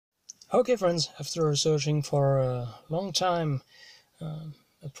Okay friends, after searching for a long time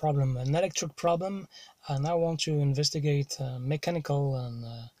a problem, an electric problem, I now want to investigate mechanical and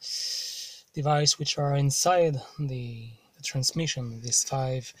device which are inside the transmission, this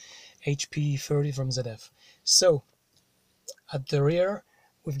 5 HP 30 from ZF. So at the rear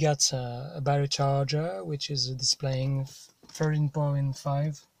we've got a battery charger which is displaying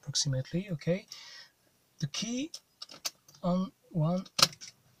 13.5 approximately. Okay, the key on 1,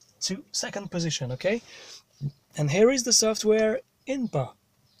 2, second position. Okay, and here is the software INPA,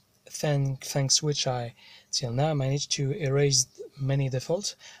 thanks which I till now managed to erase many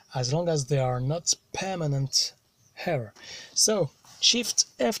defaults as long as they are not permanent error. So Shift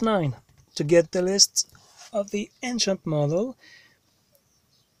F9 to get the list of the ancient model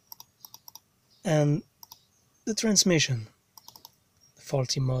and the transmission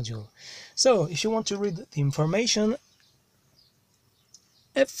faulty module. So if you want to read the information,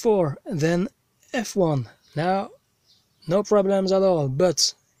 F4, then F1. Now no problems at all,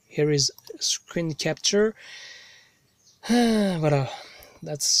 but here is screen capture. But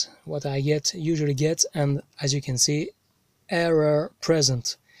that's what I usually get, and as you can see, error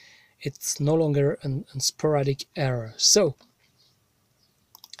present. It's no longer a sporadic error. So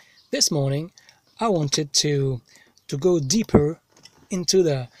this morning I wanted to go deeper into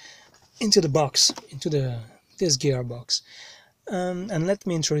the box, into this gearbox, and let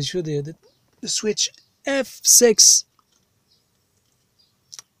me introduce you the switch F6.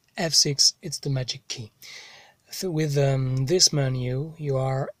 F6, it's the magic key. So with this menu you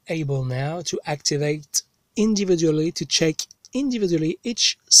are able now to activate individually, to check individually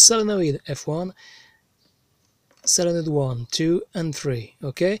each solenoid. F1, solenoid 1, 2 and 3.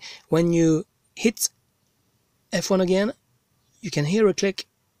 Okay, when you hit F1 again you can hear a click,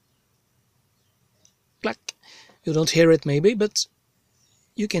 clack. You don't hear it maybe, but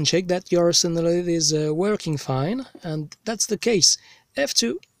you can check that your solenoid is working fine, and that's the case.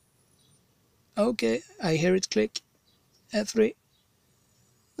 F2, okay, I hear it click. F3,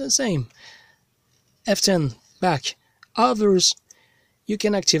 the same. F10, back. Others, you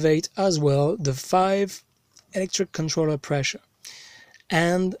can activate as well the 5 electric controller pressure.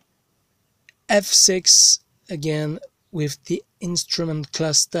 And F6 again with the instrument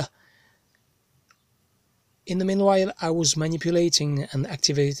cluster. In the meanwhile, I was manipulating and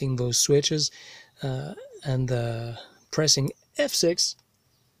activating those switches and pressing F6.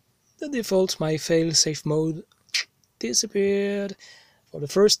 The default, my failsafe mode, disappeared. For the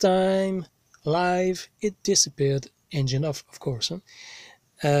first time live, it disappeared. Engine off, of course.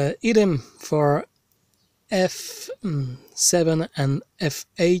 Idem for F7 and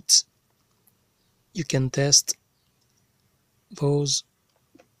F8. You can test those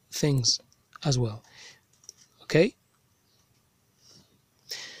things as well. Okay,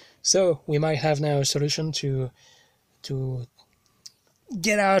 so we might have now a solution to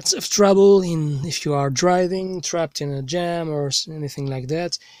get out of trouble if you are driving, trapped in a jam or anything like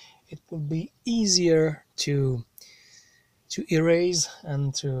that. It would be easier to erase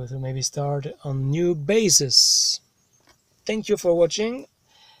and to maybe start on new basis. Thank you for watching.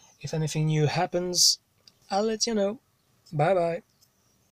 If anything new happens, I'll let you know. Bye bye.